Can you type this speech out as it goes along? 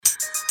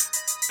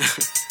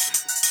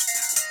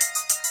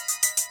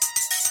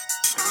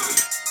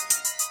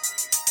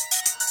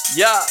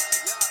Yeah.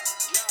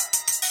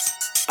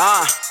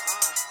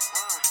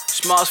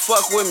 Smallz,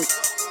 fuck with me.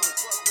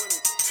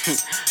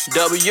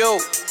 W.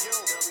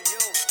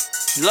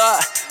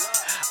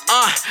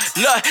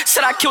 Look,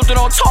 said I killed it,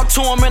 don't talk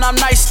to him, and I'm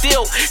nice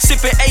still.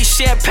 Sippin' A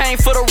champagne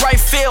for the right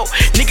feel.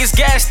 Niggas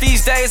gas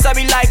these days, I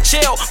be like,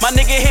 chill. My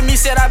nigga hit me,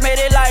 said I made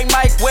it like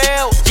Mike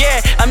Well.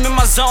 Yeah, I'm in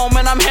my zone,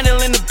 man, I'm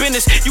handling the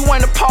business. You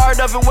ain't a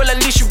part of it, well, at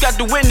least you got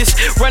the witness.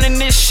 Running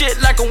this shit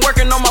like I'm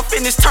working on my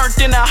fitness. Turned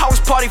in a house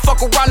party,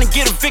 fuck around and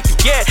get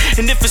evicted, yeah.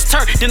 And if it's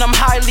turned, then I'm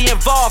highly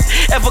involved.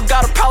 Ever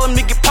got a problem,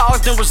 it get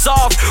paused and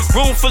resolved.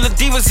 Room full of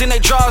divas in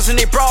their drawers and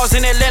they bras.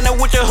 In Atlanta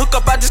with the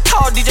hookup, I just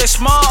called DJ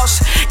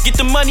Smallz. Get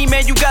the money,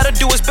 man, you gotta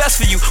do what's best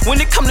for you. When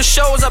it come to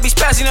shows, I be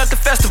spazzing at the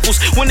festivals.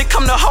 When it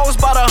come to hoes,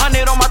 bout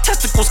 100 on my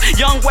testicles.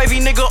 Young wavy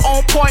nigga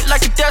on point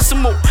like a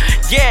decimal.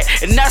 Yeah,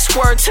 and that's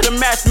word to the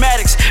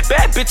mathematics.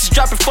 Bad bitches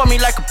dropping for me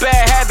like a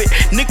bad habit.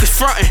 Niggas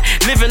frontin',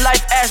 living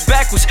life ass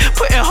backwards.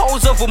 Putting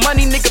hoes over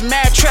money, nigga,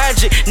 mad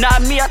tragic.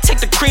 Not me, I take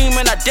the cream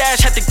and I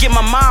dash. Had to get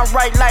my mind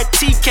right like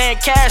TK and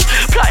Cash.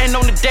 Plotting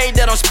on the day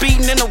that I'm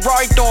speeding in the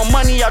Rari, throwing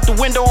money out the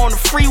window on the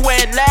freeway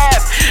and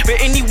laugh. But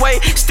anyway,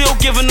 still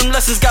giving them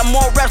lessons. Got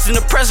more raps than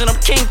the present. I'm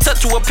king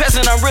tut to a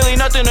peasant. I'm really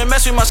nothing to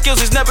mess with. My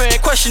skills is never in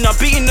question. I'm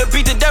beating the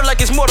beat to death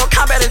like it's Mortal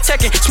Kombat and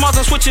Tekken. Smallz,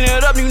 I'm switching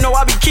it up. You know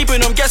I be keeping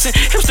them guessing.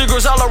 Hipster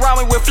girls all around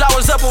me with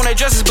flowers up on their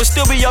dresses, but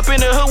still be up in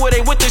the hood where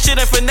they with the shit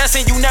and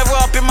finessing. You never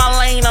up in my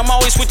lane. I'm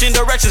always switching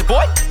directions,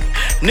 boy.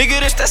 Nigga,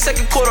 this that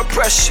second quarter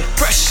pressure.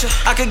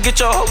 I could get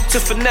your hoe to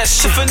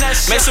finesse.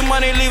 Make some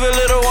money, leave a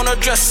little on a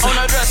dresser.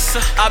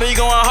 I be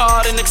going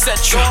hard and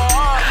etc.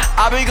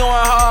 I be going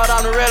hard,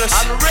 I'm the realest.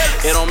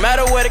 It don't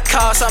matter what it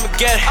costs, I'ma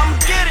get it.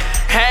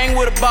 Hang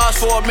with a boss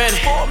for a minute.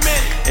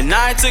 And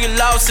I ain't took a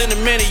loss in a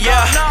minute,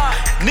 yeah.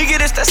 Nigga,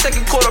 this that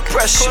second quarter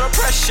pressure.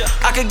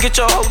 I could get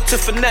your hoe to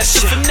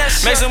finesse.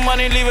 Make some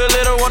money, leave a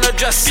little on the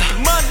dresser.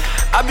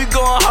 I be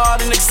going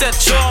hard and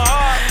etc.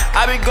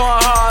 I be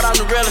going hard, I'm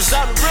the realest.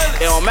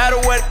 It don't matter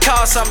what it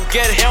costs, I'ma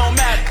get it.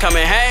 Come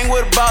and hang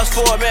with a boss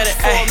for a minute.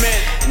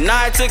 And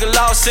I ain't took a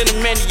loss in a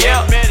minute,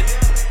 yeah.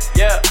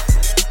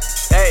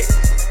 Hey,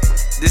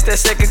 this that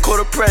second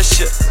quarter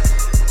pressure.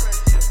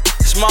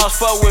 Smallz,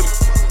 fuck with me.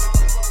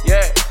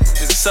 Yeah,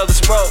 this is Southern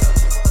Spoke.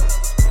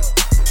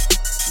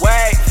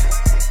 Wave.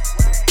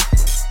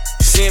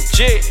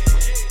 CMG.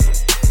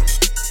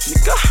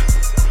 Nigga.